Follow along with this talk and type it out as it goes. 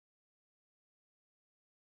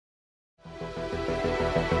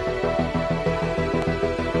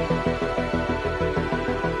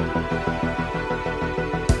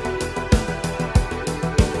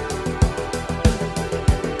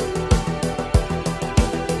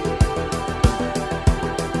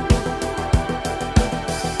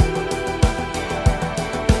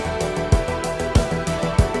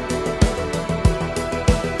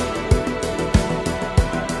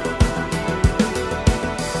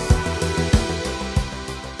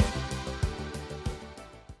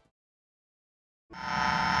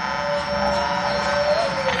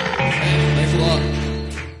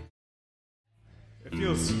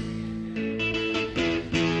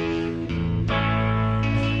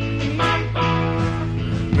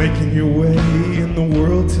Making your way in the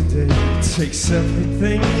world today takes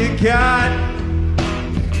everything you got.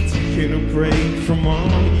 Taking a break from all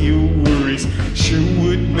your worries sure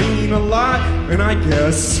would mean a lot. And I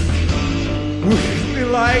guess we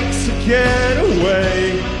like to get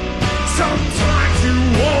away. Sometimes you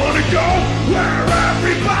wanna go where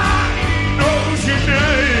everybody knows your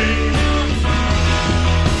name,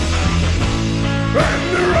 and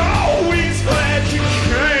they're always glad you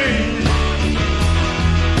came.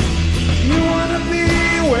 You wanna be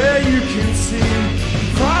where you can see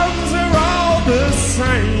problems are all the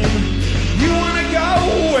same. You wanna go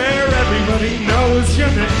where everybody knows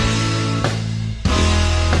your name.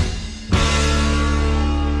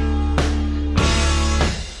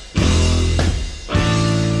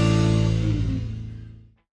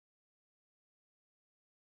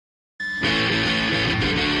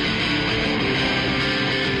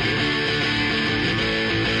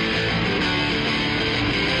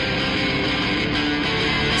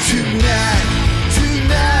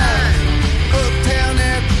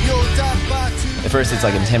 At first it's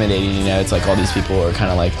like intimidating, you know, it's like all these people are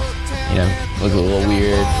kind of like, you know, look a little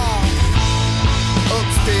weird. I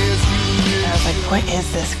was like, what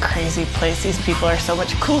is this crazy place? These people are so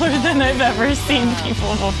much cooler than I've ever seen people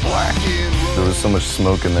before. There was so much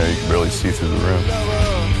smoke in there you could barely see through the room.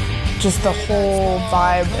 Just the whole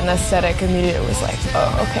vibe and aesthetic immediately was like,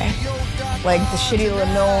 oh, okay. Like the shitty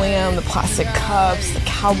linoleum, the plastic cups, the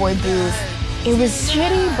cowboy booth. It was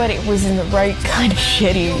shitty, but it was in the right kind of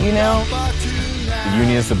shitty, you know? The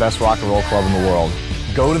Union is the best rock and roll club in the world.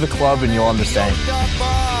 Go to the club and you'll understand.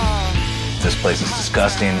 This place is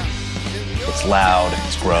disgusting. It's loud,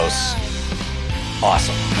 it's gross.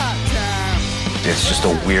 Awesome. It's just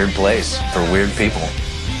a weird place for weird people.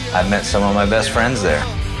 I've met some of my best friends there.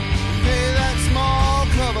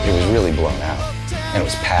 It was really blown out, and it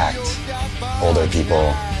was packed. Older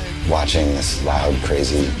people watching this loud,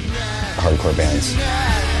 crazy hardcore bands.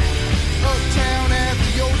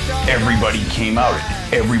 Everybody came out,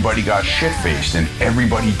 everybody got shit-faced, and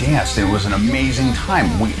everybody danced. It was an amazing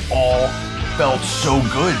time. We all felt so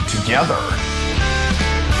good together.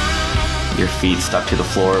 Your feet stuck to the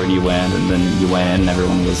floor when you went, and then you went in and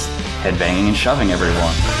everyone was headbanging and shoving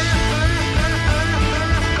everyone.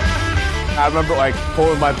 I remember like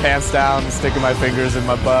pulling my pants down and sticking my fingers in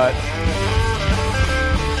my butt.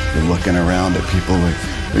 You're looking around at people like,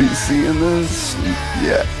 are you seeing this?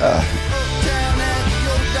 Yeah.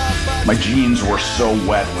 My jeans were so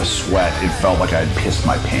wet with sweat, it felt like I'd pissed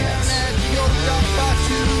my pants.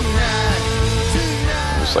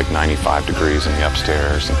 It was like 95 degrees in the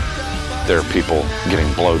upstairs, and there are people getting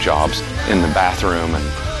blowjobs in the bathroom and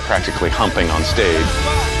practically humping on stage.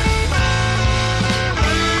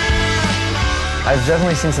 I've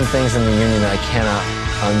definitely seen some things in the Union that I cannot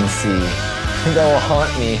unsee. That will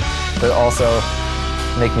haunt me, but also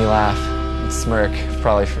make me laugh and smirk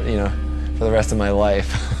probably for, you know, for the rest of my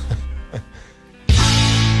life.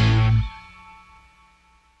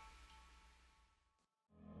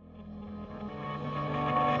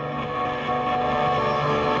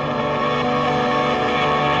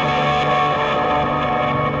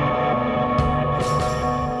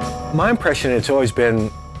 My impression, it's always been,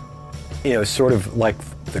 you know, sort of like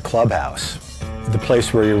the clubhouse, the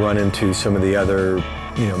place where you run into some of the other,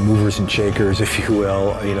 you know, movers and shakers, if you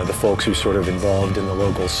will, you know, the folks who are sort of involved in the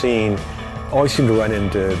local scene. Always seem to run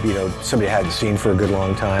into, you know, somebody I hadn't seen for a good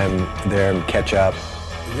long time there and catch up.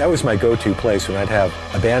 That was my go-to place when I'd have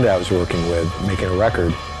a band I was working with making a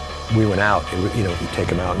record. We went out, and, you know, we'd take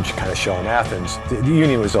them out and just kind of show them Athens. The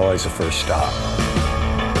Union was always the first stop.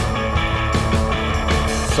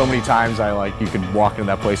 So many times you could walk into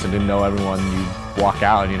that place and didn't know everyone. You'd walk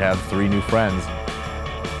out and you'd have 3 new friends.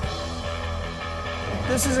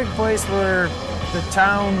 This is a place where the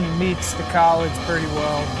town meets the college pretty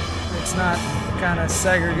well. It's not kind of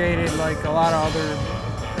segregated like a lot of other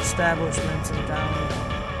establishments in town.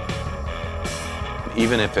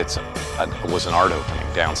 Even if it was an art opening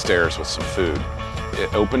downstairs with some food,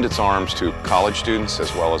 it opened its arms to college students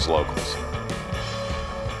as well as locals.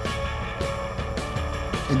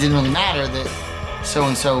 It didn't really matter that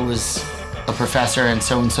so-and-so was a professor and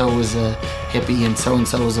so-and-so was a hippie and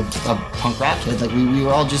so-and-so was a punk rap kid. Like we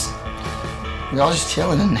were all just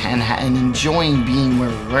chilling and enjoying being where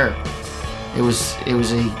we were. It was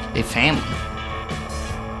a family.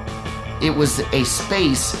 It was a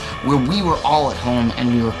space where we were all at home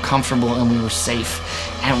and we were comfortable and we were safe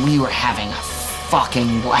and we were having a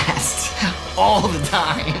fucking blast all the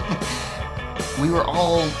time. We were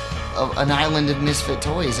all an island of misfit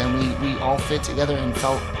toys, and we all fit together and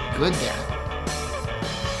felt good there.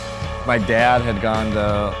 My dad had gone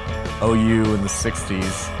to OU in the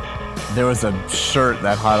 60s, there was a shirt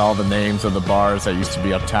that had all the names of the bars that used to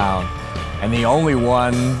be uptown. And the only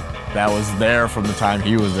one that was there from the time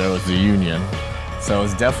he was there was the Union. So it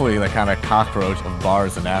was definitely the kind of cockroach of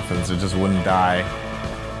bars in Athens. It just wouldn't die.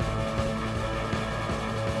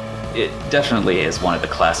 It definitely is one of the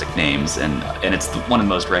classic names, and it's one of the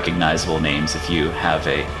most recognizable names. If you have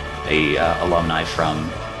a alumni from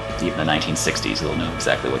even the 1960s, they'll know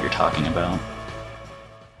exactly what you're talking about.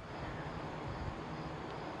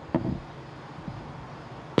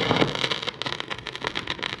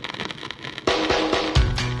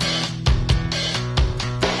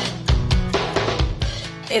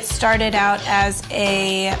 It started out as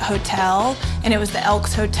a hotel, and it was the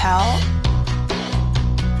Elks Hotel.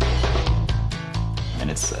 And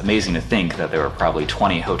it's amazing to think that there were probably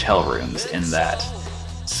 20 hotel rooms in that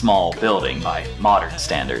small building, by modern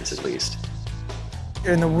standards at least.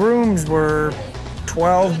 And the rooms were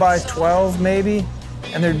 12 by 12 maybe,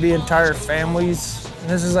 and there'd be entire families. And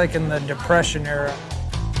this is like in the Depression era.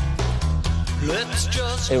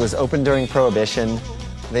 It was open during Prohibition.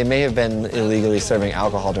 They may have been illegally serving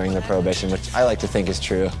alcohol during the Prohibition, which I like to think is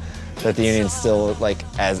true. That the Union still, like,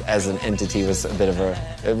 as an entity, was a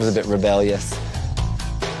bit rebellious.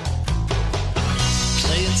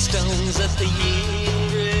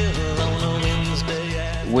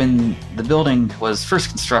 When the building was first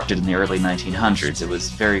constructed in the early 1900s, it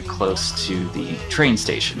was very close to the train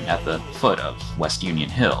station at the foot of West Union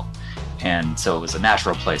Hill. And so it was a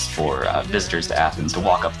natural place for visitors to Athens to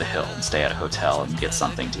walk up the hill and stay at a hotel and get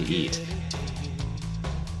something to eat.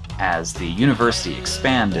 As the university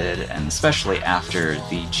expanded, and especially after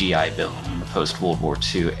the GI Bill in the post-World War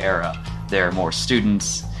II era, there are more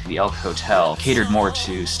students. The Elk Hotel catered more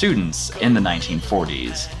to students in the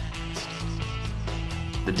 1940s.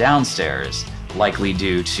 The downstairs, likely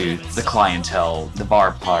due to the clientele, the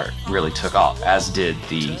bar part really took off, as did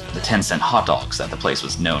the 10-cent hot dogs that the place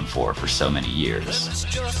was known for so many years.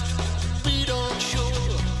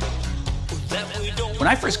 When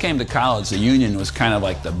I first came to college, the Union was kind of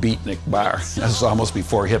like the beatnik bar. This was almost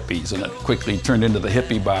before hippies, and it quickly turned into the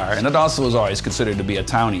hippie bar, and it also was always considered to be a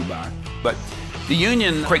townie bar. But the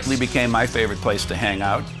Union quickly became my favorite place to hang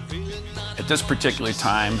out. At this particular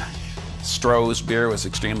time, Stroh's beer was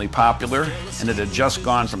extremely popular, and it had just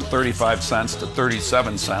gone from 35 cents to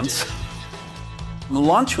 37 cents.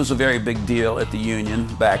 Lunch was a very big deal at the Union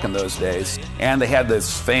back in those days, and they had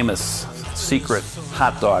this famous secret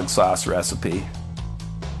hot dog sauce recipe.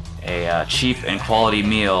 A cheap and quality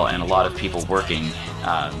meal, and a lot of people working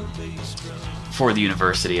for the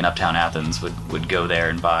university in Uptown Athens would go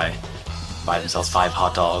there and buy themselves 5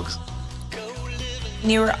 hot dogs.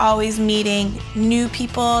 You were always meeting new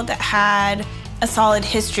people that had a solid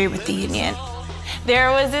history with the Union. There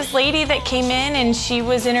was this lady that came in, and she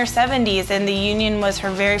was in her 70s, and the Union was her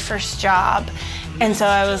very first job. And so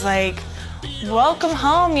I was like, welcome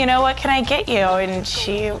home, you know, what can I get you? And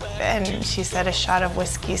she said, a shot of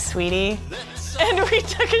whiskey, sweetie. And we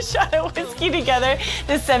took a shot of whiskey together,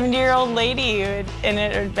 this 70-year-old lady, and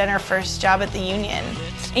it had been her first job at the Union.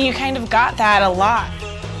 And you kind of got that a lot.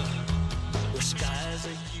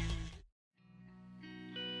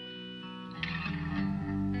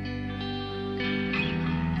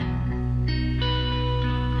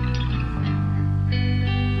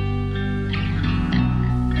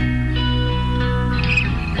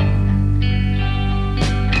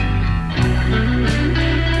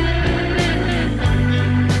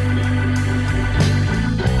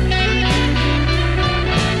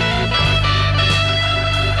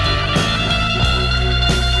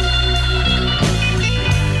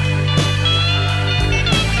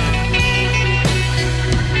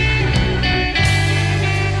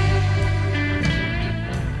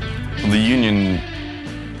 The Union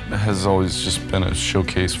has always just been a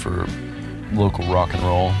showcase for local rock and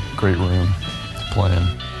roll. Great room to play in.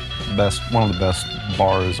 One of the best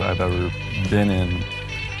bars I've ever been in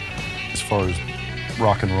as far as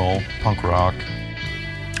rock and roll, punk rock.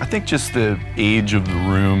 I think just the age of the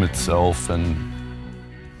room itself and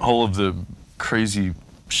all of the crazy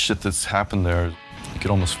shit that's happened there, you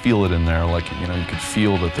could almost feel it in there. Like, you know, you could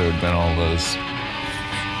feel that there had been all those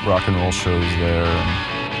rock and roll shows there.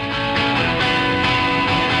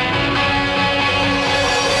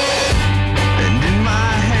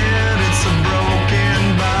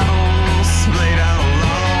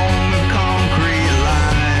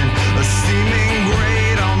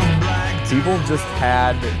 People just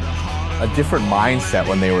had a different mindset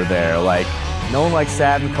when they were there. Like, no one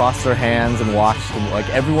sat and crossed their hands and watched them. Like,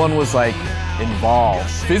 everyone was involved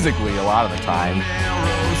physically a lot of the time.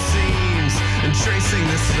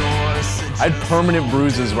 I had permanent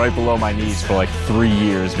bruises right below my knees for like 3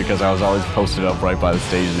 years because I was always posted up right by the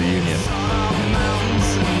stage of the Union.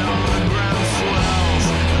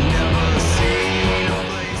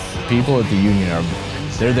 People at the Union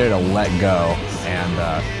they're there to let go,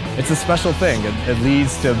 and it's a special thing. It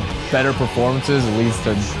leads to better performances. It leads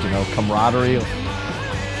to, camaraderie.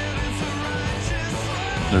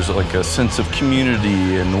 There's like a sense of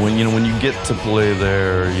community, and when you get to play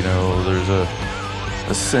there, there's a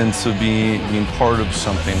sense of being part of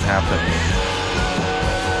something happening.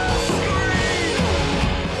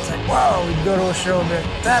 It's like, wow, we'd go to a show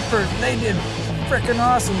that person, they did freaking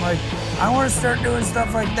awesome. Like, I want to start doing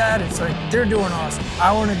stuff like that. It's like, they're doing awesome.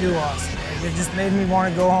 I want to do awesome. Like, it just made me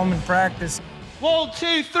want to go home and practice. 1,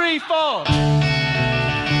 2, 3, 4.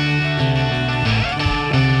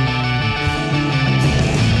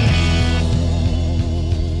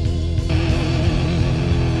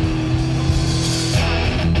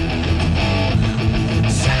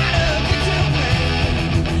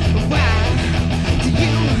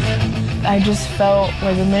 I just felt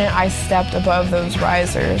like the minute I stepped above those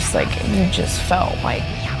risers, like you just felt like,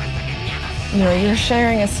 you're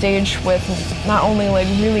sharing a stage with not only like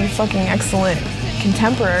really fucking excellent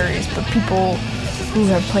contemporaries, but people who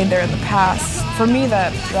have played there in the past. For me,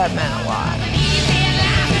 that meant a lot.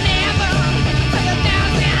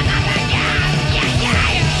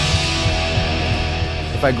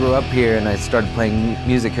 If I grew up here and I started playing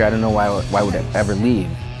music here, I don't know why would I ever leave,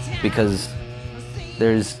 because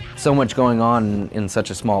there's so much going on in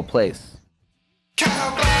such a small place.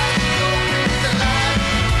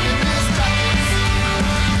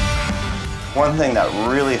 One thing that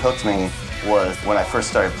really hooked me was when I first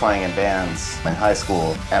started playing in bands in high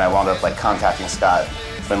school, and I wound up contacting Scott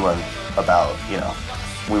Finland about,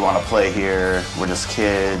 we want to play here, we're just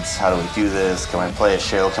kids, how do we do this, can we play a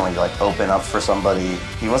show, can we open up for somebody?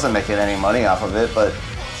 He wasn't making any money off of it, but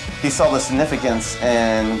he saw the significance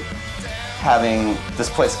in having this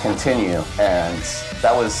place continue, and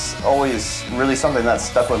that was always really something that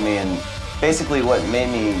stuck with me, and basically what made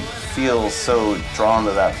me feel so drawn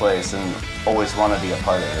to that place and always want to be a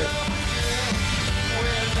part of it.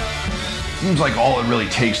 Seems like all it really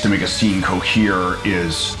takes to make a scene cohere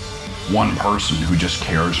is one person who just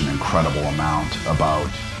cares an incredible amount about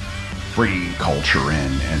bringing culture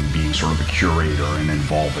in and being sort of a curator and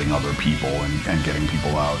involving other people and getting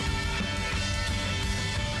people out.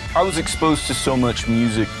 I was exposed to so much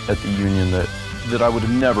music at the Union that I would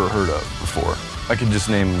have never heard of before. I could just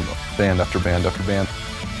name band after band after band.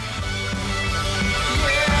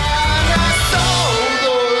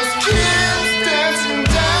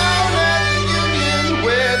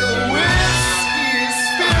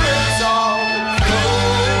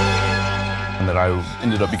 And that I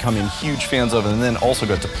ended up becoming huge fans of, and then also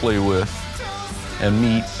got to play with and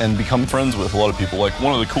meet and become friends with a lot of people. Like,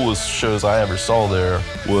 one of the coolest shows I ever saw there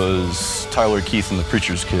was Tyler Keith and the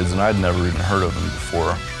Preacher's Kids, and I'd never even heard of them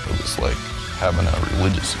before. It was like having a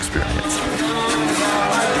religious experience.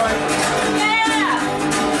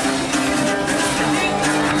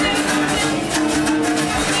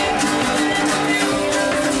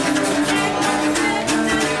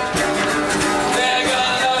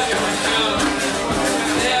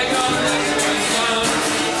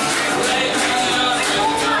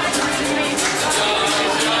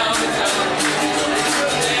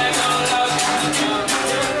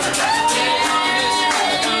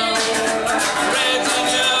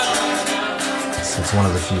 It's one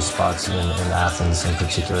of the few spots in Athens in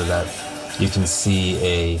particular that you can see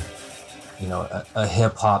a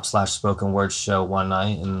hip hop / spoken word show one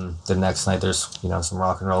night, and the next night there's some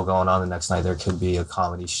rock and roll going on. The next night there could be a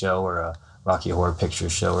comedy show or a Rocky Horror Picture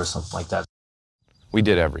Show or something like that. We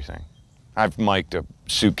did everything. I've mic'd a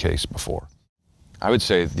suitcase before. I would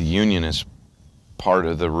say the Union is part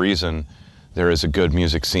of the reason there is a good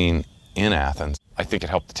music scene in Athens. I think it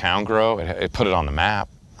helped the town grow. It put it on the map.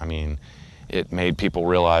 I mean, it made people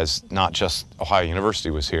realize not just Ohio University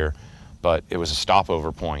was here, but it was a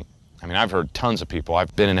stopover point. I mean, I've heard tons of people.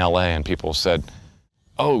 I've been in LA and people said,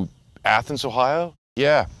 "Oh, Athens, Ohio?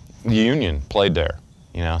 Yeah, the Union played there."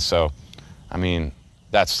 So, I mean,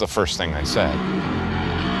 that's the first thing they said.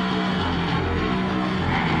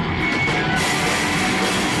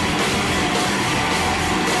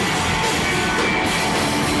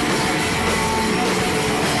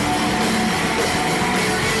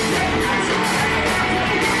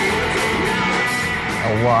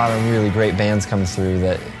 A lot of really great bands come through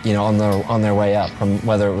that, on their way up, from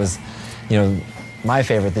whether it was, my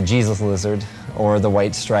favorite, the Jesus Lizard, or the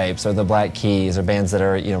White Stripes, or the Black Keys, or bands that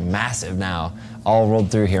are, massive now, all rolled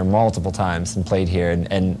through here multiple times and played here,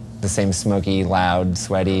 and the same smoky, loud,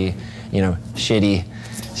 sweaty, you know, shitty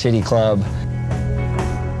club.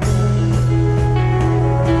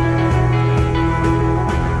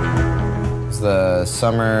 It was the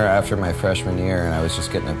summer after my freshman year, and I was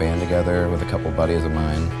just getting a band together with a couple buddies of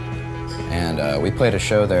mine, and we played a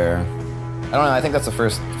show there. I don't know, I think that's the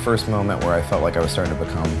first moment where I felt like I was starting to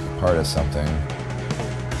become part of something.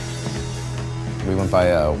 We went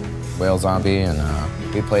by Whale Zombie,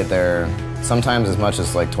 and we played there sometimes as much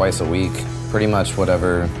as like twice a week. Pretty much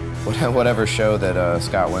whatever show that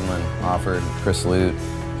Scott Winland offered, Chris Lute,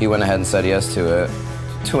 he went ahead and said yes to it,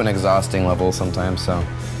 to an exhausting level sometimes. So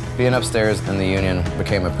being upstairs in the Union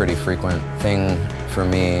became a pretty frequent thing for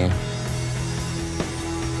me.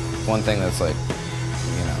 One thing that's like,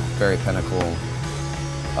 you know, very pinnacle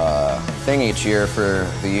thing each year for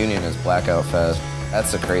the Union is Blackout Fest.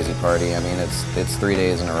 That's a crazy party. I mean, it's 3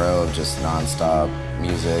 days in a row of just nonstop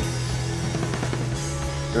music.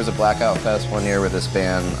 There was a Blackout Fest one year with this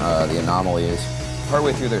band, the Anomalies.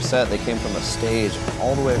 Partway through their set, they came from a stage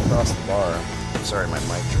all the way across the bar. Sorry, my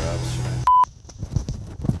mic dropped.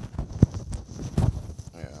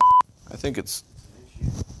 Yeah, I think it's...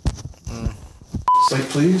 Sight,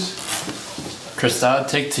 please. Krista,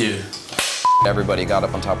 take 2. Everybody got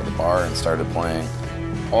up on top of the bar and started playing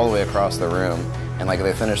all the way across the room. And like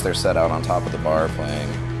they finished their set out on top of the bar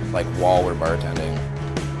playing, like while we're bartending.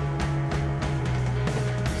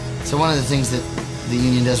 So one of the things that the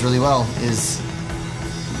Union does really well is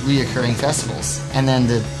reoccurring festivals. And then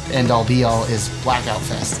the end-all be-all is Blackout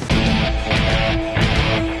Fest.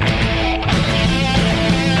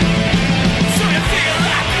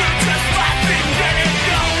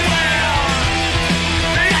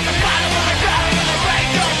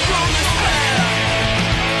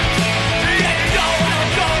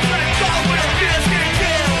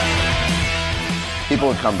 People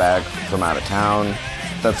would come back from out of town.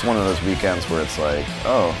 That's one of those weekends where it's like,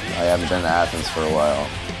 oh, I haven't been to Athens for a while.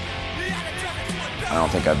 I don't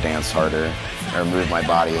think I've danced harder or moved my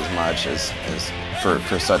body as much as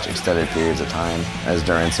for such extended periods of time as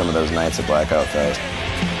during some of those nights at Blackout Fest.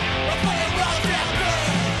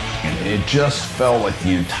 It just felt like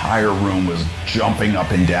the entire room was jumping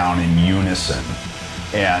up and down in unison.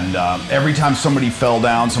 And every time somebody fell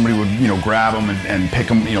down, somebody would, you know, grab them and pick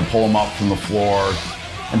them, you know, pull them up from the floor.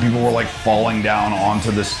 And people were like falling down onto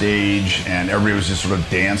the stage, and everybody was just sort of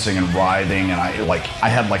dancing and writhing. And I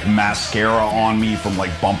had like mascara on me from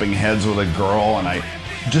like bumping heads with a girl, and I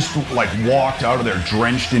just like walked out of there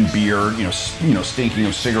drenched in beer, you know, stinking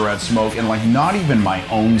of cigarette smoke, and like not even my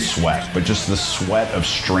own sweat, but just the sweat of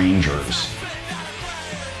strangers.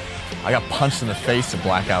 I got punched in the face at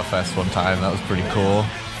Blackout Fest one time. That was pretty cool.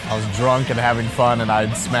 I was drunk and having fun, and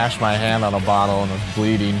I'd smashed my hand on a bottle and I was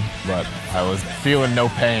bleeding, but I was feeling no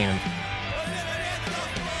pain.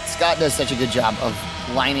 Scott does such a good job of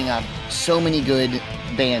lining up so many good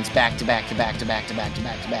bands back to back to back to back to back to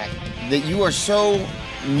back to back that you are so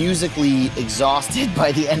musically exhausted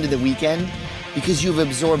by the end of the weekend because you've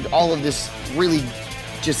absorbed all of this really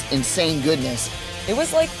just insane goodness. It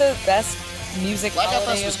was like the best music Blackout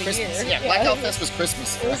holiday Fest was of the Christmas. year. Yeah, Blackout Fest was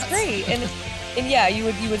Christmas. It was great, and yeah, you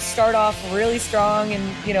would start off really strong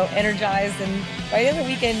and, you know, energized, and by the end of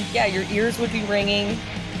the weekend, yeah, your ears would be ringing,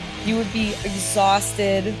 you would be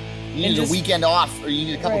exhausted. You need a weekend off, or you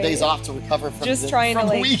need a couple days off to recover from just the, trying from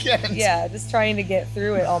to, the like, weekend. Yeah, just trying to get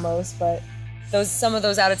through it almost. But some of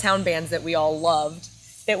those out of town bands that we all loved,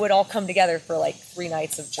 that would all come together for like 3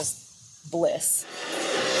 nights of just bliss.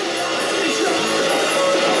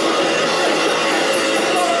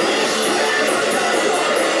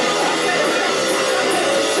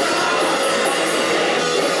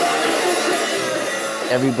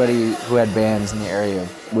 Everybody who had bands in the area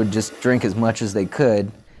would just drink as much as they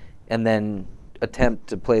could and then attempt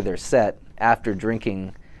to play their set after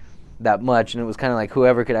drinking that much. And it was kind of like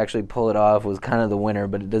whoever could actually pull it off was kind of the winner,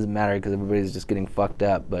 but it doesn't matter because everybody's just getting fucked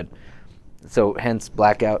up. But so hence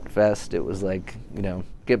Blackout Fest. It was like, you know,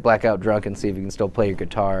 get blackout drunk and see if you can still play your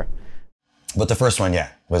guitar. But the first one, yeah,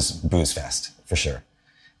 was Booze Fest, for sure.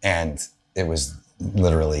 And it was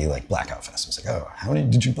literally like Blackout Fest. It was like, oh, how many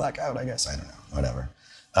did you black out? I guess, I don't know, whatever.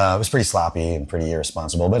 It was pretty sloppy and pretty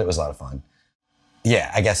irresponsible, but it was a lot of fun. Yeah,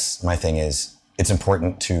 I guess my thing is it's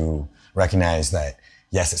important to recognize that,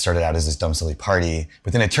 yes, it started out as this dumb, silly party,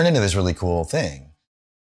 but then it turned into this really cool thing.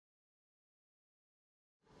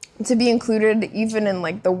 To be included even in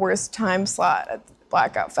like the worst time slot at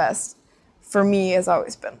Blackout Fest, for me has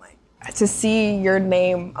always been like, to see your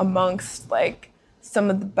name amongst like some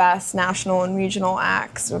of the best national and regional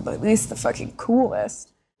acts, or at least the fucking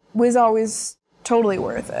coolest, was always totally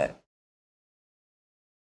worth it.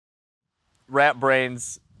 Rat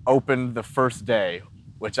Brains opened the first day,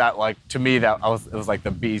 which to me it was like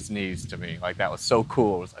the bee's knees to me. Like, that was so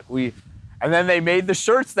cool. It was like and then they made the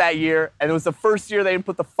shirts that year, and it was the first year they didn't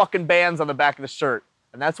put the fucking bands on the back of the shirt.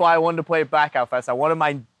 And that's why I wanted to play at Blackout Fest. I wanted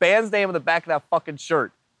my band's name on the back of that fucking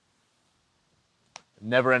shirt. It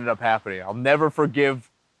never ended up happening. I'll never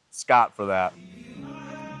forgive Scott for that.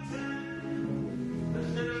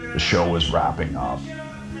 The show was wrapping up,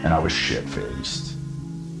 and I was shit-faced.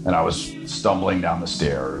 And I was stumbling down the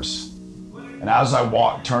stairs. And as I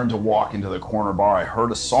turned to walk into the corner bar, I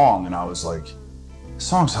heard a song, and I was like, this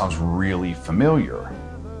song sounds really familiar.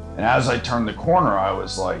 And as I turned the corner, I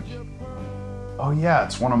was like, oh yeah,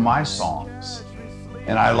 it's one of my songs.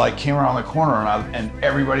 And I came around the corner, and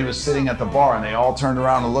everybody was sitting at the bar, and they all turned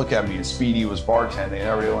around to look at me, and Speedy was bartending, and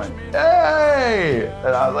everybody went, hey!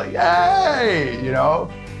 And I was like, hey! You know?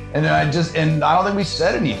 And then I don't think we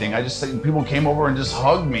said anything. I just think people came over and just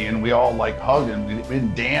hugged me, and we all hugged, and we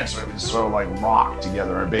didn't dance, we just sort of rocked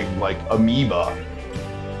together in a big amoeba.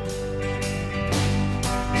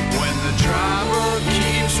 When the driver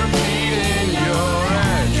keeps repeating your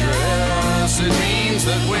address, it means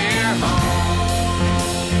that we're home.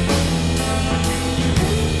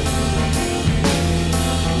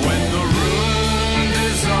 When the room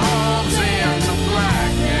dissolves into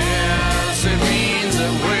blackness, it means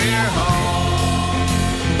that we're home.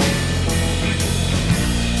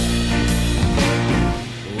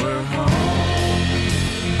 We're home.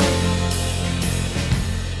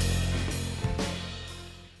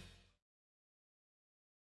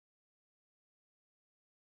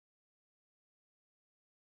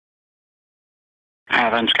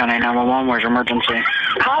 Athens County 911, where's your emergency?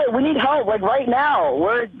 Hi, we need help, right now.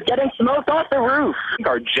 We're getting smoke off the roof.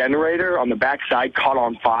 Our generator on the backside caught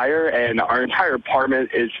on fire, and our entire apartment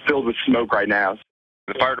is filled with smoke right now.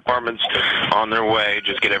 The fire department's on their way.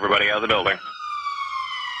 Just get everybody out of the building.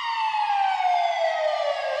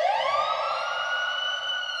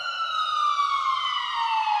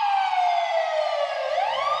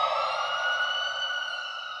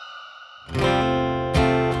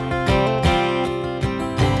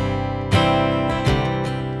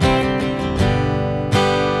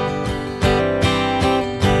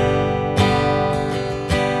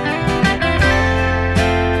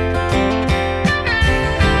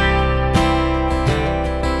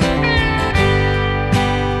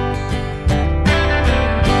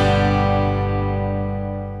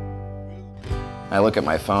 I look at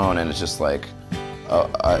my phone and it's just like,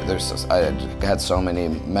 I had so many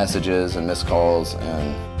messages and missed calls,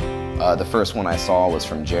 and the first one I saw was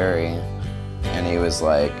from Jerry, and he was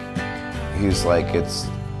like, it's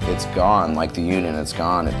gone, the union, it's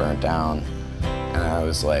gone, it burnt down. And I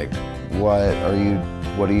was like, what?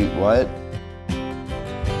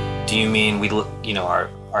 Do you mean our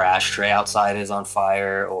ashtray outside is on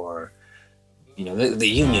fire, or, the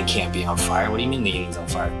union can't be on fire? What do you mean the union's on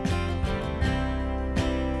fire?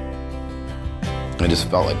 I just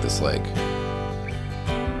felt like this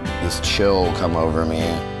chill come over me.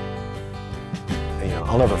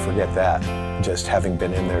 I'll never forget that. Just having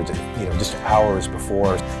been in there, just hours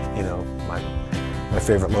before, my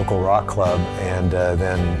favorite local rock club, and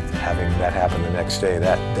then having that happen the next day,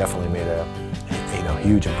 that definitely made a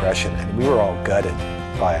huge impression. And we were all gutted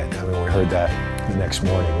by it. I mean, when we heard that the next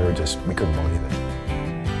morning, we couldn't believe it.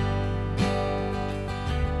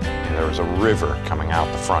 There was a river coming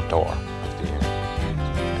out the front door of the union.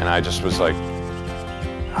 And I just was like,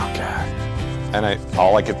 oh God. And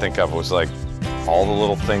all I could think of was all the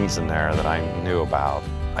little things in there that I knew about.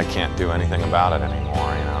 I can't do anything about it anymore,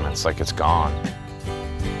 and it's it's gone.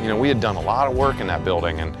 We had done a lot of work in that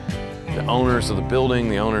building, and the owners of the building,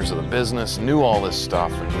 the owners of the business knew all this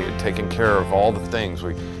stuff, and we had taken care of all the things.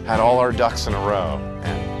 We had all our ducks in a row,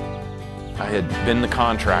 and I had been the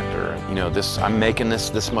contractor. I'm making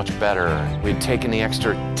this much better. We had taken the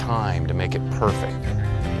extra time to make it perfect.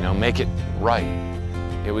 Make it right.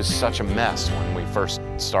 It was such a mess when I first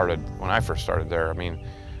started there. I mean,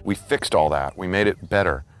 we fixed all that. We made it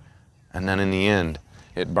better. And then in the end,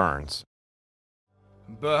 it burns.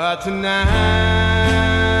 But tonight,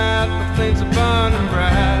 the flames are burning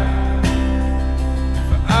bright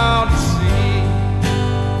for all to see.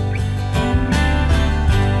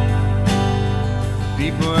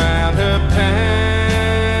 People out her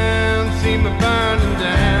pants seem to burning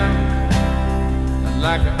down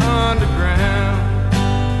like an underground.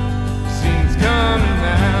 Scene's coming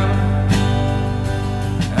now.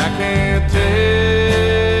 I can't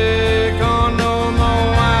take on no more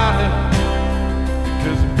water,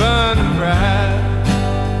 because it's burning bright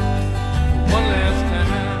one last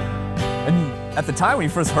time. And at the time when you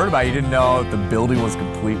first heard about it, you didn't know if the building was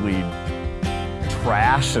completely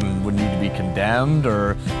trash and would need to be condemned,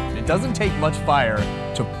 or it doesn't take much fire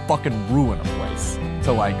to fucking ruin a place,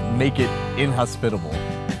 to like make it inhospitable.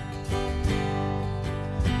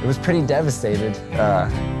 It was pretty devastated,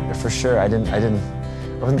 for sure. I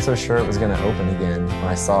wasn't so sure it was gonna open again when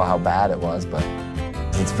I saw how bad it was, but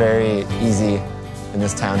it's very easy in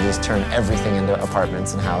this town to just turn everything into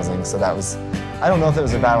apartments and housing, so that was, I don't know if it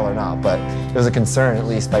was a battle or not, but it was a concern, at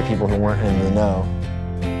least by people who weren't in the know.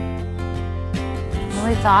 I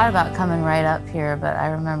really thought about coming right up here, but I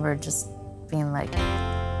remember just being like,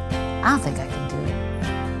 I don't think I can do it.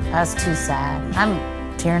 I was too sad. I'm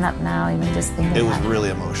tearing up now, even just thinking It was about really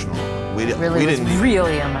emotional. We didn't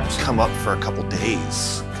really emotional. come up for a couple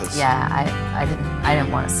days. Yeah, I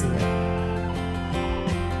didn't want to see it.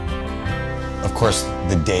 Of course,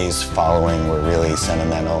 the days following were really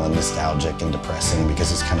sentimental and nostalgic and depressing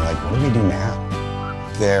because it's kind of like, what do we do now?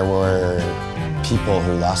 There were people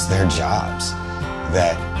who lost their jobs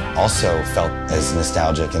that also felt as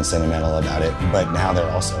nostalgic and sentimental about it, but now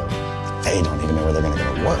they're also, they don't even know where they're going to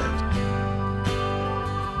go to work.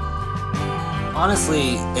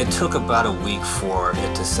 Honestly, it took about a week for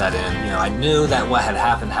it to set in. You know, I knew that what had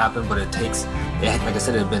happened, but it takes, like I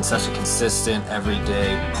said, it had been such a consistent,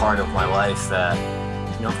 everyday part of my life that,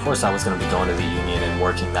 you know, of course I was going to be going to the union and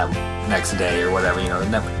working that next day or whatever, you know.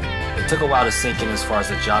 It took a while to sink in as far as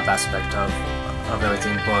the job aspect of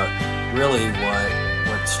everything, but really what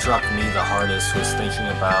struck me the hardest was thinking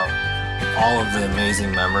about all of the amazing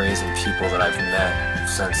memories and people that I've met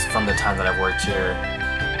from the time that I've worked here.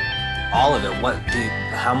 All of it,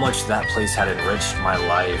 how much that place had enriched my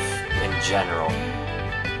life in general.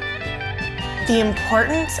 The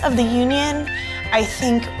importance of the union, I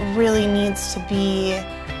think, really needs to be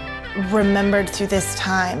remembered through this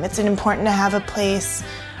time. It's important to have a place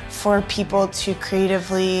for people to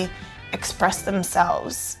creatively express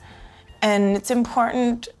themselves. And it's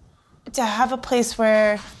important to have a place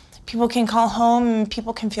where people can call home and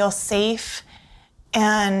people can feel safe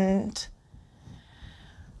and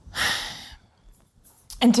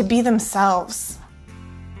to be themselves.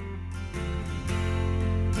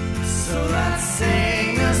 So let's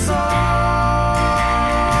sing a song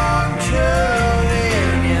to the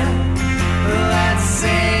union. Let's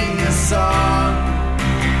sing a song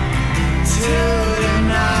to the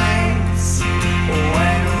nights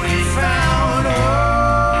when we found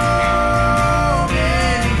home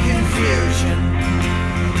in confusion,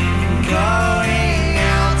 going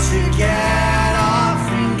out to get off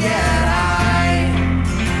and get high.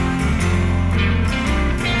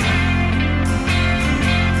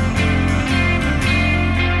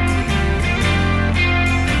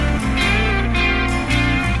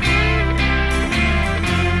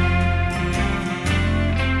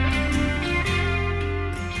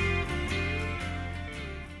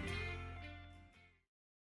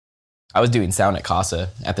 I was doing sound at Casa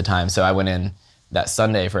at the time, so I went in that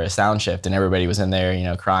Sunday for a sound shift, and everybody was in there, you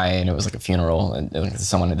know, crying. It was like a funeral, and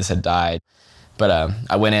someone just had died. But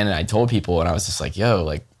I went in and I told people, and I was just like, yo,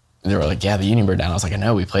 like, they were like, yeah, the union burned down. I was like, I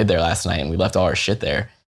know, we played there last night, and we left all our shit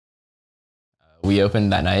there. We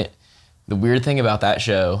opened that night. The weird thing about that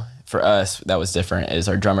show, for us, that was different, is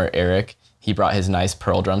our drummer, Eric, he brought his nice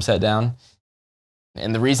Pearl drum set down.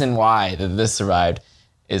 And the reason why that this survived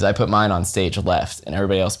is I put mine on stage left and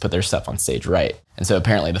everybody else put their stuff on stage right. And so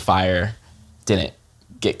apparently the fire didn't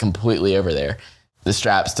get completely over there. The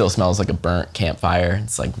strap still smells like a burnt campfire.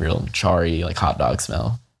 It's like real charry, like hot dog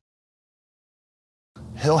smell.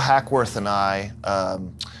 Hill Hackworth and I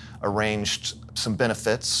arranged some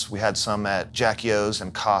benefits. We had some at Jackie O's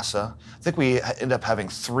and Casa. I think we ended up having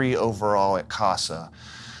 3 overall at Casa.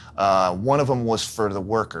 One of them was for the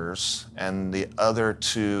workers, and the other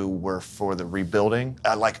 2 were for the rebuilding.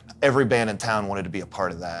 Like every band in town wanted to be a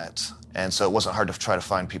part of that, and so it wasn't hard to try to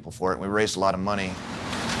find people for it. We raised a lot of money.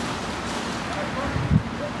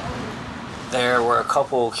 There were a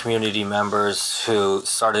couple community members who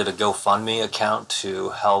started a GoFundMe account to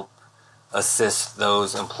help assist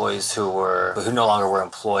those employees who no longer were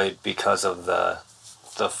employed because of the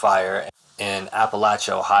fire. In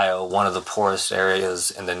Appalachia, Ohio, one of the poorest areas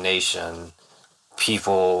in the nation,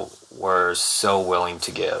 people were so willing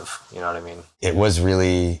to give, you know what I mean? It was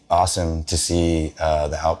really awesome to see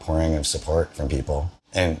the outpouring of support from people,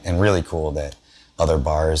 and really cool that other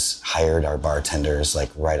bars hired our bartenders like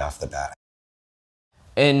right off the bat.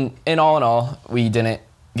 And in all, we didn't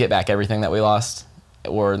get back everything that we lost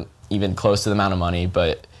or even close to the amount of money,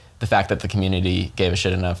 but the fact that the community gave a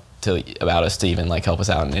shit enough about us to even like help us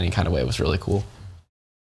out in any kind of way was really cool.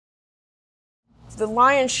 The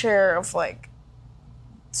lion's share of like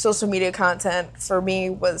social media content for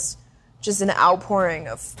me was just an outpouring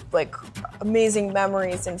of like amazing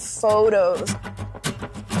memories and photos.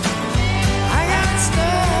 I got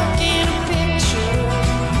stuck in a picture,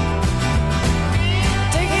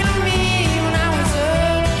 taking me when I was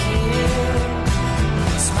a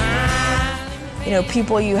kid. You know,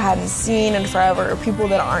 people you hadn't seen in forever, or people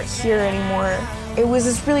that aren't here anymore. It was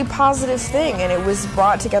this really positive thing, and it was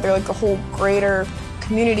brought together like a whole greater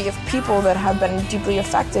community of people that have been deeply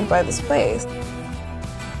affected by this place.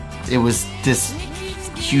 It was this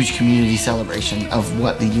huge community celebration of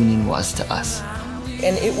what the Union was to us.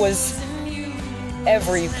 And it was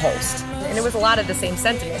every post. And it was a lot of the same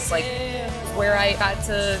sentiments, like where I got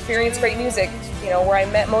to experience great music, you know, where I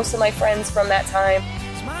met most of my friends from that time.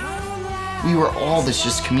 We were all this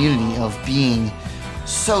just community of being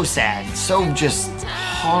so sad, so just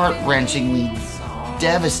heart-wrenchingly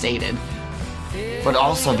devastated, but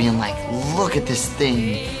also being like, look at this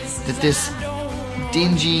thing that this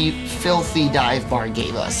dingy, filthy dive bar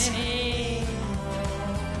gave us.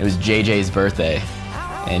 It was JJ's birthday,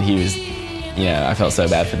 and he was, you know, I felt so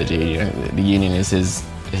bad for the dude. You know, the Union is his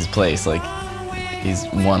place. Like, he's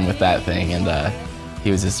one with that thing, and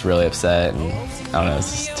he was just really upset, and I don't know,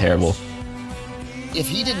 it's just terrible. If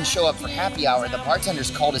he didn't show up for happy hour, the bartenders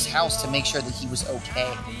called his house to make sure that he was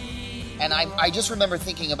okay. And I just remember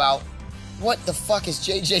thinking about, what the fuck is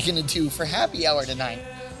JJ gonna do for happy hour tonight?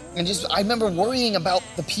 And I remember worrying about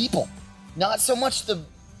the people. Not so much the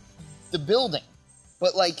building,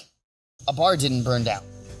 but like, a bar didn't burn down.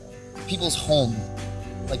 People's home.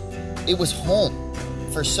 Like, it was home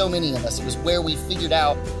for so many of us. It was where we figured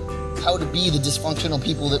out how to be the dysfunctional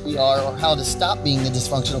people that we are, or how to stop being the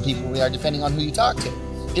dysfunctional people we are, depending on who you talk to.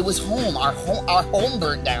 It was home. Our home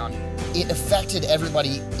burnt down. It affected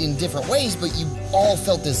everybody in different ways, but you all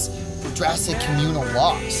felt this drastic communal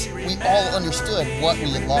loss. We all understood what we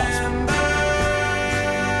had lost.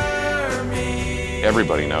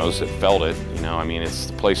 Everybody knows it, felt it, you know. I mean, it's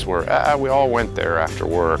the place where we all went there after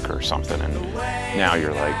work or something, and now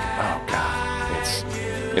you're like, oh God,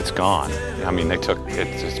 it's gone. I mean, it's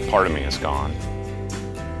part of me is gone.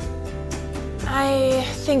 I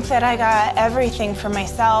think that I got everything for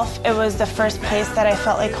myself. It was the first place that I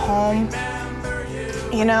felt like home.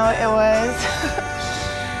 You know, it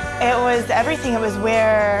was everything. It was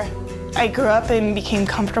where I grew up and became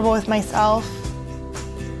comfortable with myself.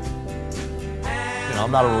 You know,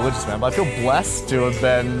 I'm not a religious man, but I feel blessed to have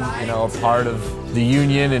been, you know, a part of the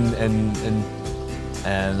Union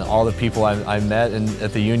and all the people I met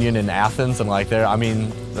at the Union in Athens, and like they're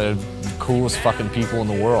the coolest fucking people in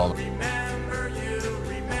the world.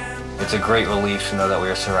 It's a great relief to know that we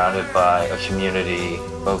are surrounded by a community,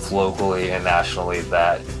 both locally and nationally,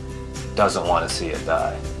 that doesn't want to see it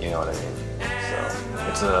die. You know what I mean?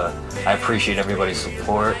 So I appreciate everybody's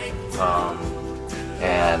support,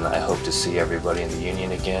 and I hope to see everybody in the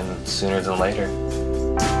Union again sooner than later.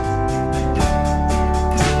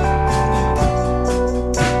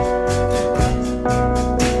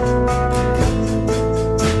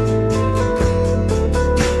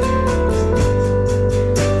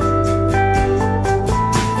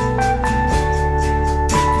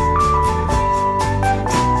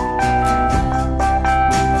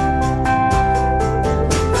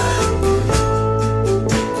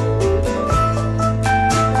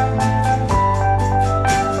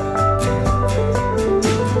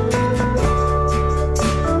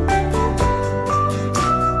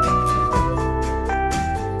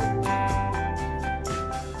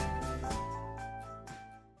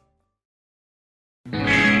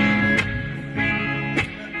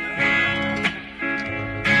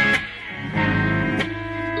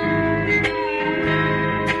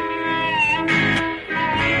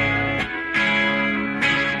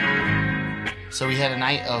 So we had a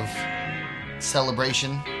night of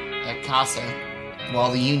celebration at Casa while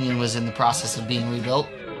the Union was in the process of being rebuilt.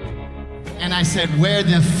 And I said, where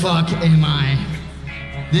the fuck am I?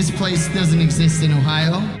 This place doesn't exist in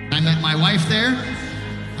Ohio. I met my wife there.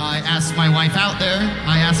 I asked my wife out there.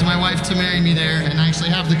 I asked my wife to marry me there, and I actually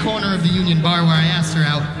have the corner of the Union bar where I asked her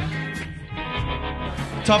out.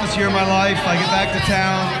 Toughest year of my life. I get back to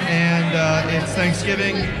town, and it's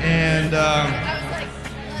Thanksgiving, and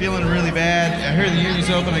feeling really bad. I hear the Union's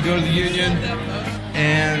open. I go to the Union,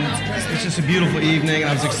 and it's just a beautiful evening.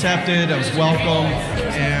 I was accepted. I was welcome,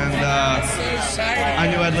 and I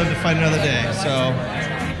knew I'd live to fight another day. So,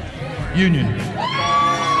 Union.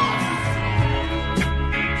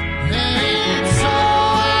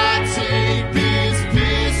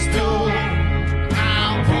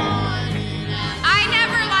 I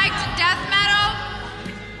never liked death metal,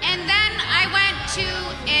 and then I went to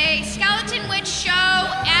a Skeleton Witch show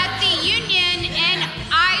at the Union, and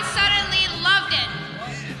I suddenly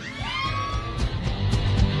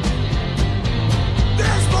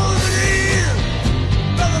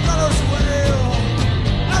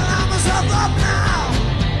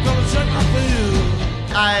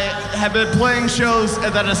have been playing shows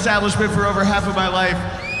at that establishment for over half of my life,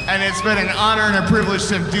 and it's been an honor and a privilege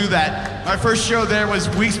to do that. My first show there was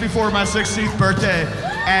weeks before my 16th birthday,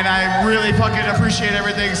 and I really fucking appreciate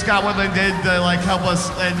everything Scott Woodland did to like help us,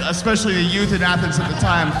 and especially the youth in Athens at the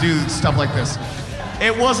time, do stuff like this.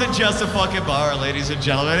 It wasn't just a fucking bar, ladies and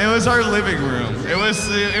gentlemen. It was our living room. It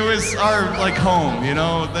was our like home, you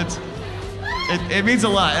know? It means a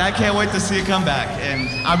lot, and I can't wait to see it come back. And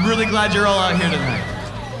I'm really glad you're all out here tonight.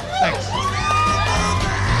 Thanks.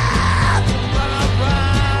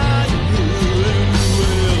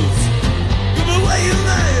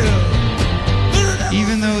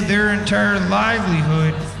 Even though their entire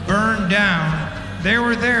livelihood burned down, they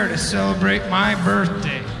were there to celebrate my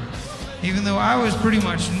birthday. Even though I was pretty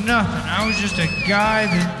much nothing, I was just a guy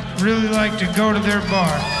that really liked to go to their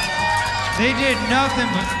bar. They did nothing,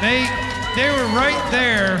 but they were right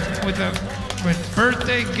there with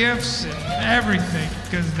birthday gifts and everything,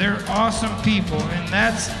 because they're awesome people, and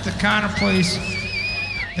that's the kind of place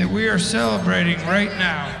that we are celebrating right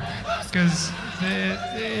now. Because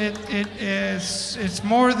it's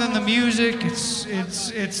more than the music, it's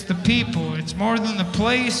the people. It's more than the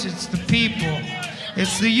place, it's the people.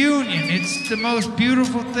 It's the union. It's the most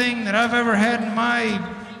beautiful thing that I've ever had in my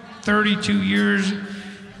 32 years.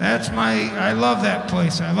 I love that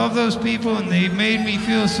place. I love those people, and they made me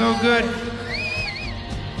feel so good.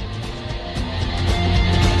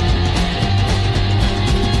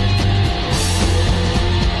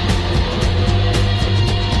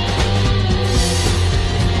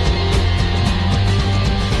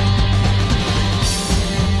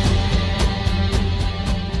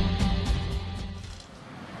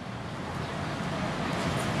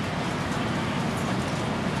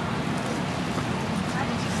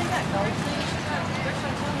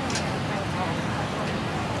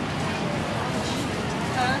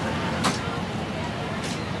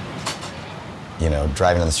 You know,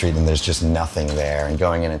 driving on the street and there's just nothing there, and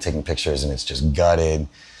going in and taking pictures and it's just gutted.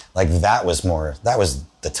 Like that was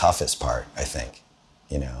the toughest part, I think.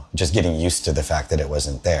 You know, just getting used to the fact that it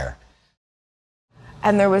wasn't there.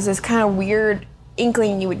 And there was this kind of weird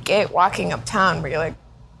inkling you would get walking uptown where you're like,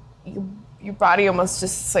 your body almost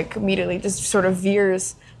just like immediately just sort of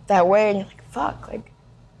veers that way, and you're like, fuck, like,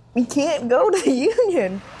 we can't go to the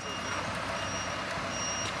Union.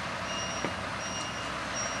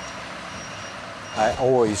 I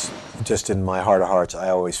always, just in my heart of hearts, I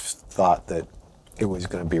always thought that it was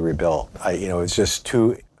going to be rebuilt. It's just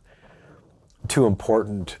too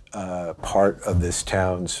important part of this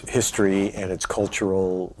town's history and its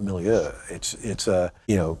cultural milieu. It's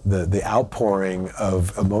the outpouring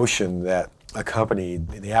of emotion that accompanied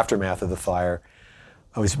the aftermath of the fire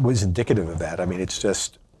was indicative of that. I mean, it's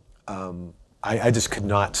just, I just could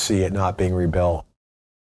not see it not being rebuilt.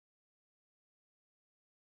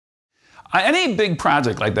 Any big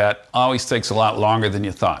project like that always takes a lot longer than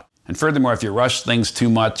you thought. And furthermore, if you rush things too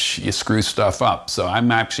much, you screw stuff up. So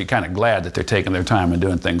I'm actually kind of glad that they're taking their time and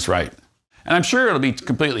doing things right. And I'm sure it'll be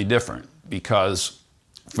completely different, because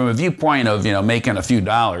from a viewpoint of, making a few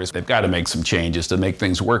dollars, they've got to make some changes to make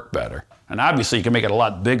things work better. And obviously you can make it a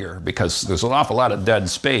lot bigger, because there's an awful lot of dead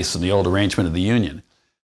space in the old arrangement of the Union.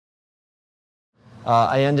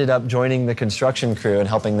 I ended up joining the construction crew and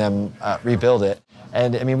helping them rebuild it.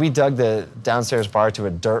 And I mean, we dug the downstairs bar to a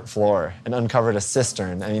dirt floor and uncovered a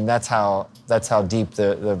cistern. I mean, that's how deep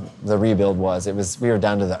the rebuild was. We were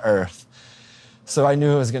down to the earth. So I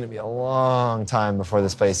knew it was going to be a long time before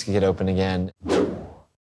this place could get open again.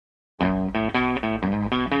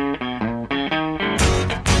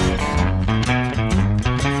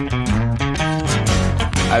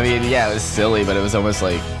 I mean, yeah, it was silly, but it was almost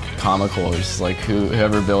like comical. It was just like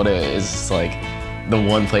whoever built it is just like the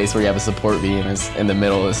one place where you have a support beam is in the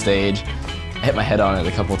middle of the stage. I hit my head on it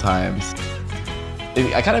a couple times.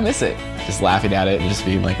 I kind of miss it. Just laughing at it and just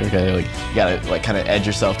being like, okay, like you gotta like kind of edge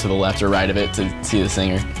yourself to the left or right of it to see the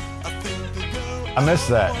singer. I miss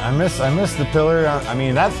that. I miss the pillar. I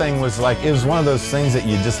mean, that thing was like, it was one of those things that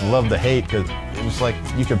you just love to hate, because it was like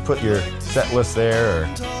you could put your set list there. Or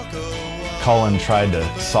Cullen tried to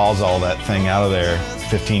sawzall that thing out of there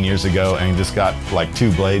 15 years ago and just got like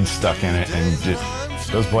 2 blades stuck in it, and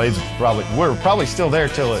those blades were probably still there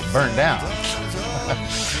till it burnt down.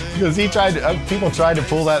 Because people tried to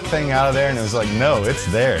pull that thing out of there, and it was like, no, it's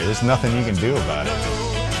there. There's nothing you can do about it.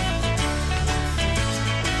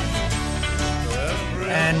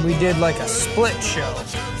 And we did like a split show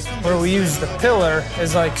where we used the pillar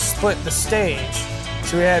as like split the stage.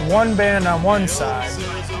 So we had one band on one side,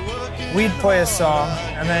 we'd play a song,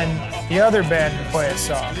 and then the other band would play a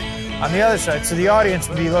song on the other side. So the audience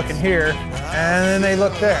would be looking here, and then they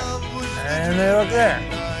look there, and they look there.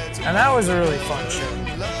 And that was a really fun show.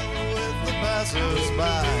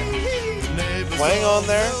 Playing on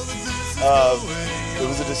there, it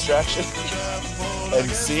was a distraction. And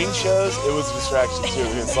seeing shows, it was a distraction too.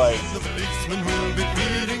 It's like...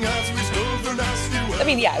 I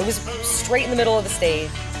mean, yeah, it was straight in the middle of the stage.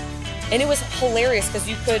 And it was hilarious because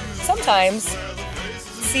you could sometimes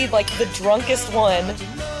see like the drunkest one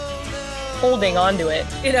holding onto it.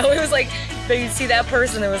 You know, it was like, you'd see that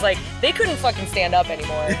person that was like, they couldn't fucking stand up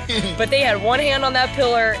anymore. But they had one hand on that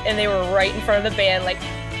pillar and they were right in front of the band, like,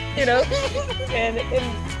 you know? And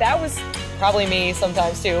that was probably me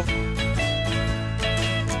sometimes too.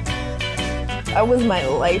 That was my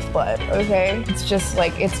lifeblood, okay? It's just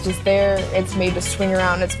there, it's made to swing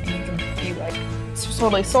around, you can be like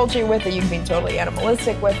totally sultry with it, you can be totally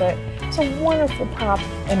animalistic with it. It's a wonderful prop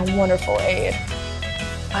and a wonderful aid.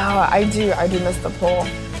 Oh, I do miss the pole.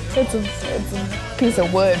 It's a piece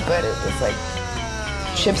of wood, but it was like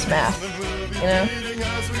ship's math, you know?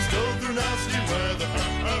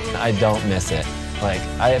 I don't miss it. Like,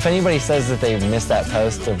 if anybody says that they miss that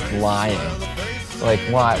post, they're lying. Like,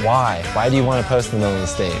 why? Why do you want to post in the middle of the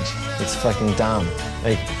stage? It's fucking dumb.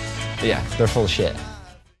 Like, yeah, they're full of shit.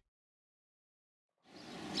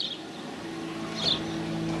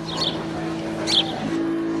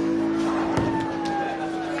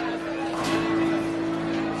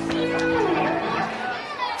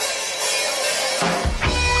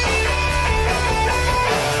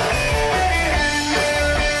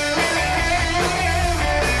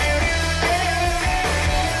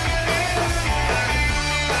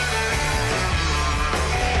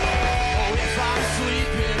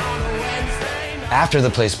 After the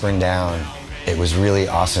place burned down, it was really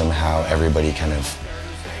awesome how everybody kind of,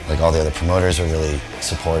 like all the other promoters were really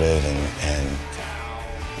supportive, and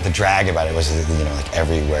the drag about it was, you know, like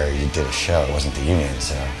everywhere you did a show, it wasn't the Union,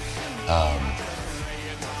 so.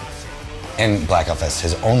 And Blackout Fest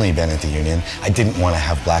has only been at the Union. I didn't want to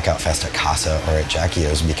have Blackout Fest at Casa or at Jackie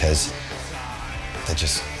O's because I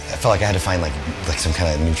felt like I had to find like some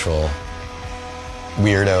kind of neutral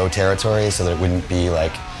weirdo territory so that it wouldn't be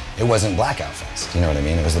like, it wasn't Blackout Fest, you know what I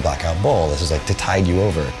mean? It was the Blackout Bowl. This was like to tide you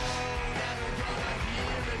over.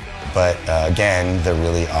 But again, the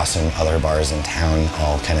really awesome other bars in town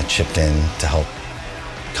all kind of chipped in to help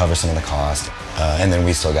cover some of the cost. And then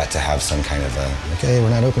we still got to have some kind of okay, we're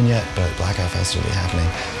not open yet, but Blackout Fest will be happening.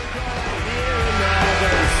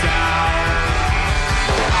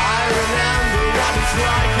 I remember what it's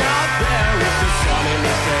like out there with the sun in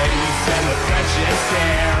the face and the precious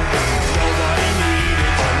air. Nobody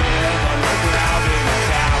needed to live underground in the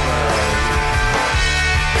tavern.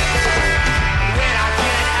 When I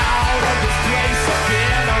get out of this place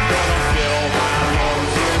again, I'm gonna fill my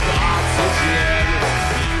lungs with oxygen.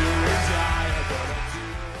 You and I are gonna do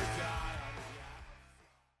or die.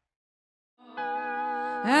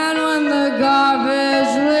 And when the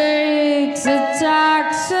garbage leaks a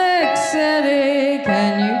toxic city,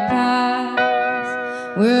 can you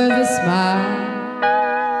pass with a smile?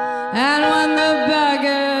 And when the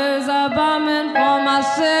beggars are bumming for my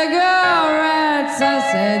cigarettes, I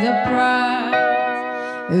say the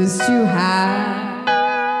price is too high.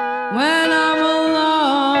 When I'm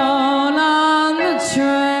alone on the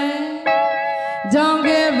train, don't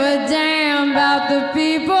give a damn about the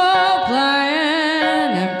people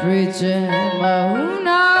playing and preaching, but who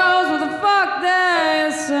knows what the fuck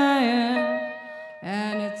they're saying,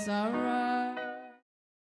 and it's alright.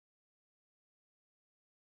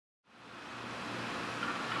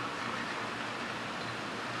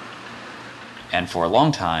 And for a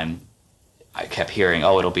long time, I kept hearing,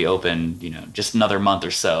 oh, it'll be open, you know, just another month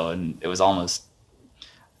or so. And it was almost, I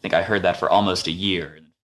think I heard that for almost a year.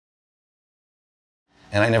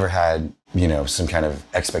 And I never had, you know, some kind of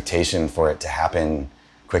expectation for it to happen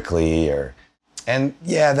quickly and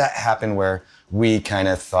yeah, that happened where we kind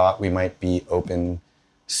of thought we might be open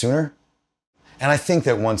sooner. And I think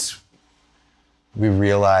that once we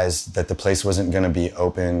realized that the place wasn't going to be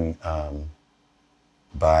open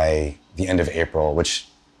by the end of April, which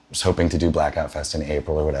I was hoping to do Blackout Fest in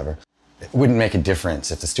April or whatever, it wouldn't make a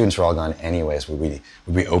difference. If the students were all gone anyways, would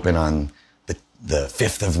we open on the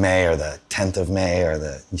 5th of May or the 10th of May or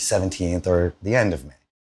the 17th or the end of May?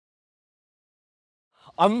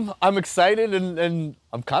 I'm excited and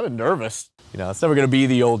I'm kind of nervous. You know, it's never going to be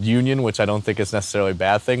the old Union, which I don't think is necessarily a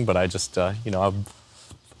bad thing, but I just, you know,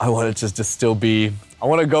 I want it to just still be, I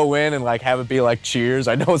want to go in and like have it be like Cheers.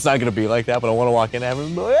 I know it's not going to be like that, but I want to walk in and have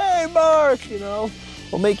it be like, hey, Mark, you know,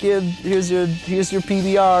 we'll make you, here's your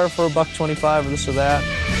PBR for $1.25 or this or that.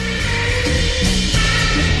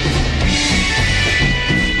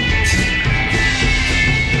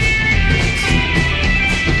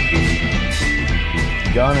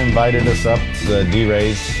 John invited us up the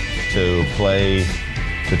D-Rays to play,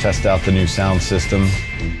 to test out the new sound system.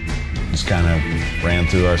 Just kind of ran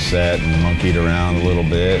through our set and monkeyed around a little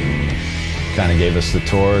bit and kind of gave us the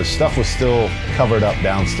tour. Stuff was still covered up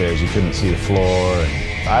downstairs. You couldn't see the floor.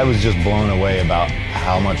 And I was just blown away about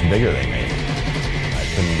how much bigger they made it. I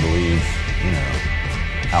couldn't believe, you know,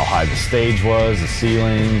 how high the stage was, the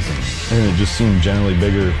ceilings, and it just seemed generally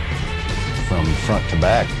bigger from front to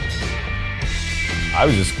back. I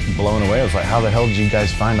was just blown away. I was like, how the hell did you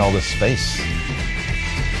guys find all this space?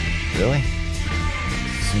 Really?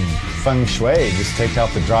 Some feng shui. Just take out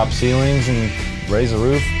the drop ceilings and raise the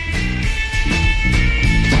roof.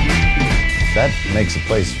 That makes a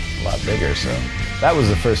place a lot bigger, so that was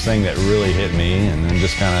the first thing that really hit me, and then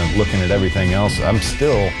just kind of looking at everything else, I'm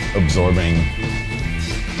still absorbing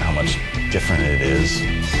how much different it is.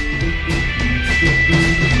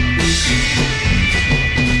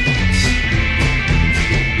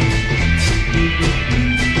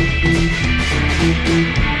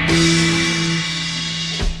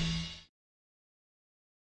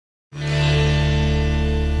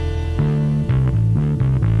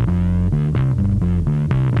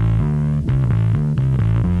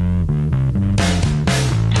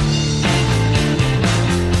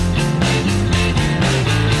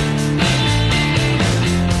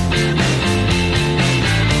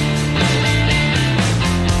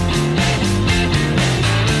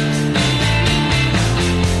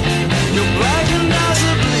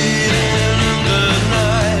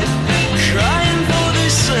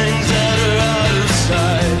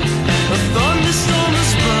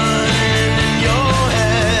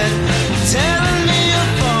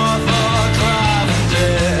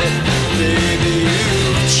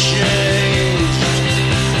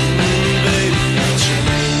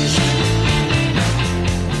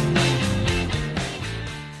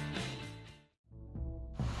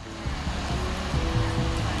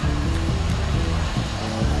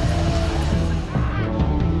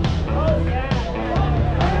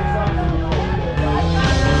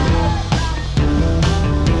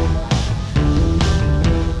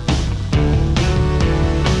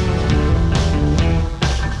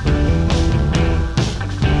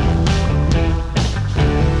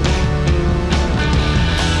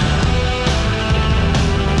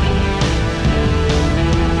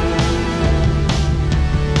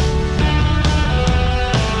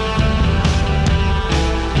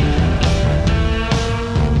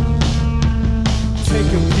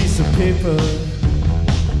 paper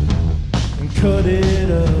and cut it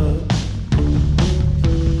up.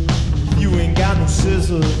 You ain't got no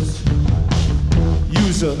scissors.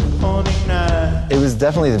 Use a hunting knife. It was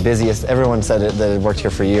definitely the busiest. Everyone said it, that had worked here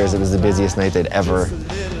for years. It was the busiest night they'd ever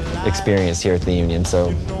experienced here at the Union. So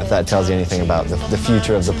if that tells you anything about the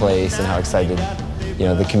future of the place and how excited, you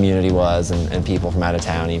know, the community was and people from out of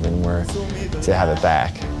town even were to have it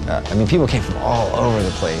back. I mean, people came from all over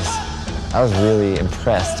the place. I was really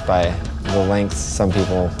impressed by the lengths some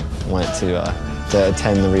people went to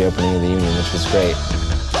attend the reopening of the Union, which was great.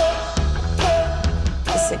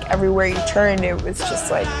 Just like everywhere you turned, it was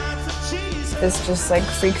just like this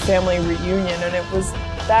freak family reunion, and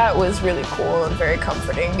that was really cool and very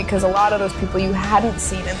comforting because a lot of those people you hadn't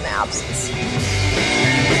seen in the absence.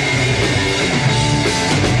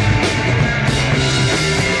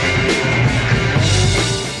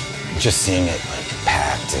 Just seeing it like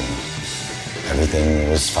packed and everything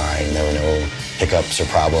was fine. There were no hiccups or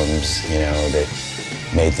problems, you know, that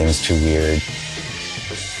made things too weird.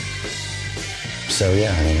 So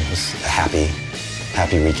yeah, I mean, it was a happy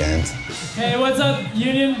weekend. Hey, what's up,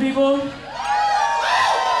 Union people? So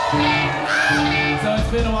it's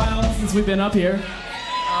been a while since we've been up here.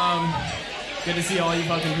 Good to see all you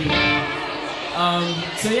fucking people.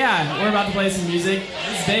 So yeah, we're about to play some music.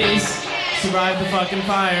 This bass survived the fucking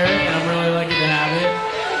fire, and I'm really lucky to have it.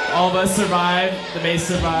 All of us survived, the bass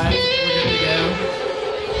survived, we're good to go.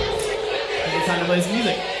 I think it's time to play some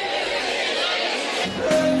music.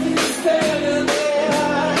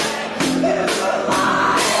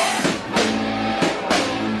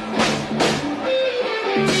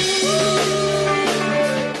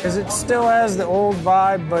 Because it still has the old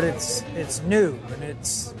vibe, but it's new and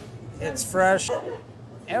it's fresh.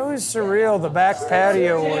 It was surreal. The back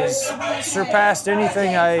patio surpassed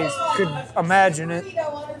anything I could imagine it.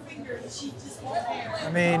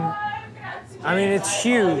 I mean, it's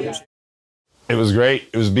huge. It was great.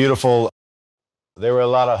 It was beautiful. There were a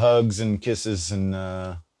lot of hugs and kisses and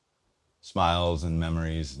smiles and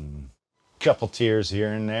memories and a couple tears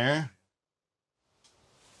here and there.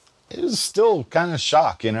 It was still kind of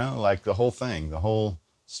shock, you know, like the whole thing, the whole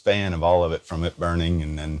span of all of it, from it burning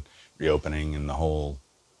and then reopening and the whole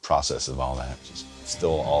process of all that. Just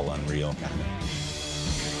still all unreal, kind of.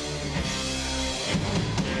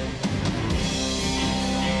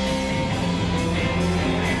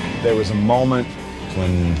 There was a moment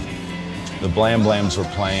when the Blam Blams were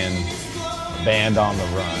playing Band on the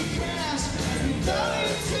Run. And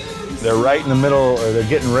they're right in the middle, or they're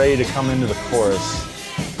getting ready to come into the chorus.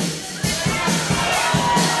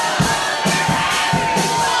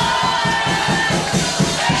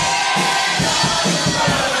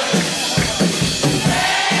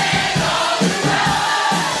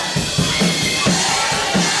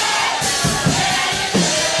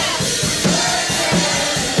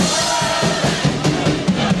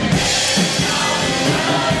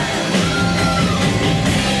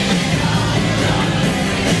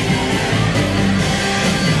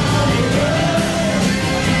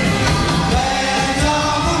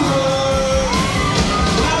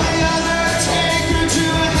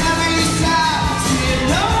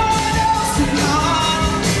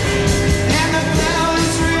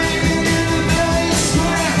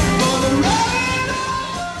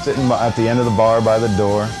 Sitting at the end of the bar by the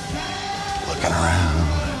door, looking around.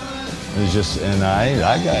 It was just, and I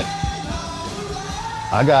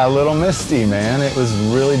got a little misty, man. It was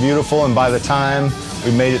really beautiful, and by the time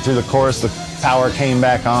we made it through the chorus, the power came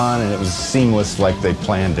back on, and it was seamless like they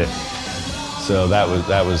planned it. So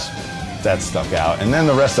that stuck out. And then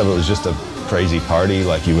the rest of it was just a crazy party,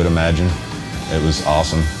 like you would imagine. It was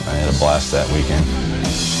awesome. I had a blast that weekend.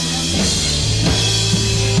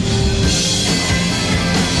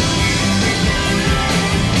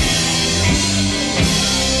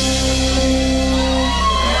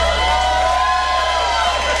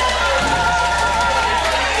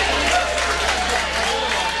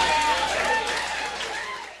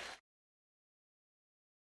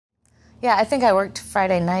 Yeah, I think I worked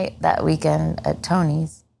Friday night that weekend at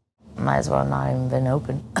Tony's. Might as well not even been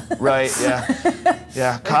open. Right, yeah.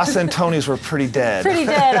 Yeah, Casa and Tony's were pretty dead. Pretty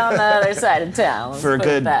dead on the other side of town. For a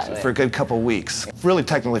good couple weeks. Really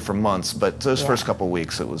technically for months, but those first couple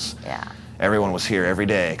weeks it was, everyone was here every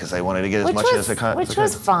day because they wanted to get as much as they could. Which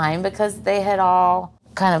was fine because they had all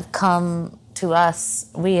kind of come to us.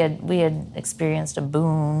 We had experienced a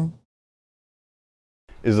boom.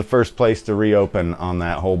 It was the first place to reopen on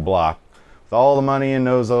that whole block. With all the money in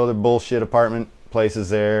those other bullshit apartment places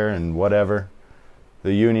there and whatever,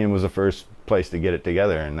 the Union was the first place to get it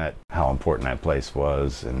together, and that how important that place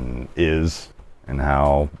was and is, and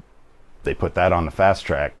how they put that on the fast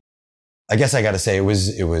track. I guess I got to say it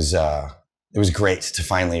was great to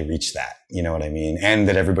finally reach that. You know what I mean? And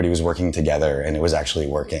that everybody was working together, and it was actually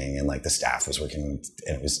working, and like the staff was working,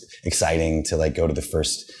 and it was exciting to like go to the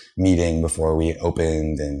first meeting before we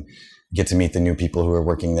opened and get to meet the new people who were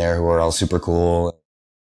working there, who are all super cool.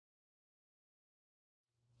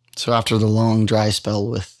 So after the long dry spell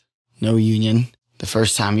with no Union, the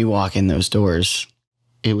first time you walk in those doors,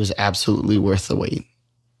 it was absolutely worth the wait.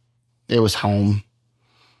 It was home.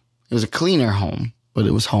 It was a cleaner home, but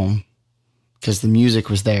it was home. Because the music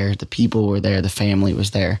was there, the people were there, the family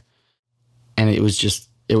was there. And it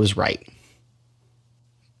was right.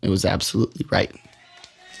 It was absolutely right.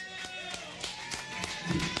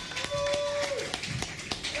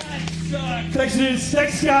 Text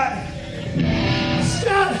Scott.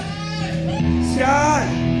 Scott. Scott.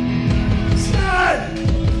 Scott.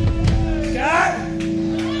 Scott.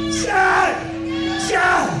 Scott.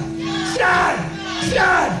 Scott. Scott.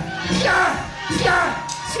 Scott.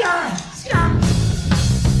 Scott. Scott. Scott.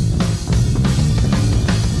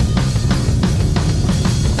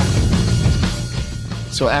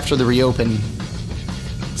 So after the reopen,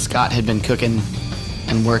 Scott had been cooking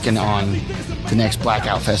and working on the next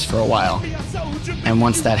Blackout Fest for a while. And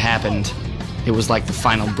once that happened, it was like the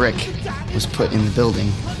final brick was put in the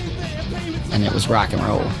building, and it was rock and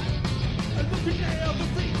roll.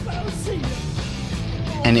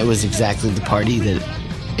 And it was exactly the party that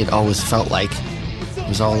it always felt like. It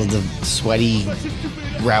was all of the sweaty,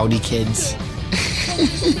 rowdy kids.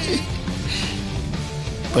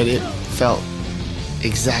 But it felt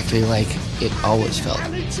exactly like it always felt.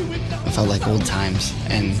 It felt like old times,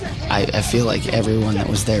 and I feel like everyone that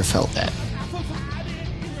was there felt that.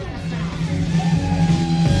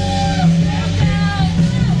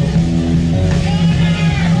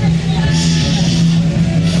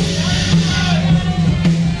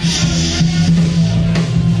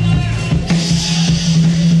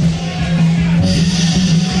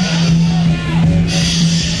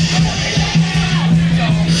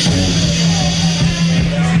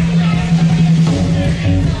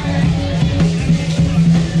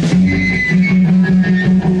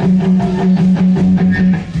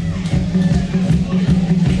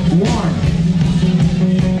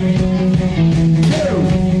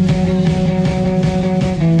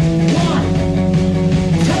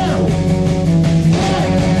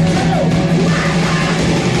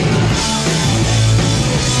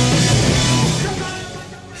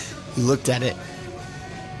 looked at it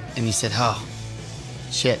and he said, oh,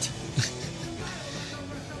 shit.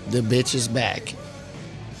 The bitch is back.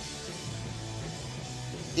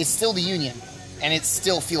 It's still the Union, and it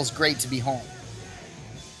still feels great to be home.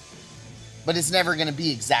 But it's never going to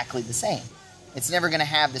be exactly the same. It's never going to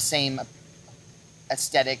have the same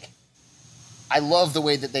aesthetic. I love the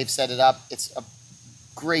way that they've set it up. It's a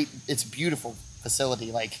beautiful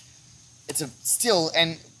facility. Like, it's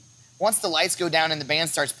and once the lights go down and the band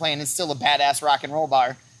starts playing, it's still a badass rock and roll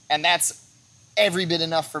bar. And that's every bit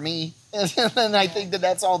enough for me. And I think that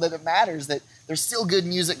that's all that it matters, that there's still good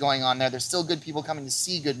music going on there. There's still good people coming to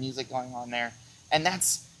see good music going on there. And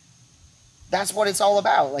that's what it's all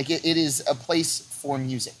about. Like, it is a place for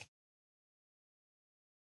music.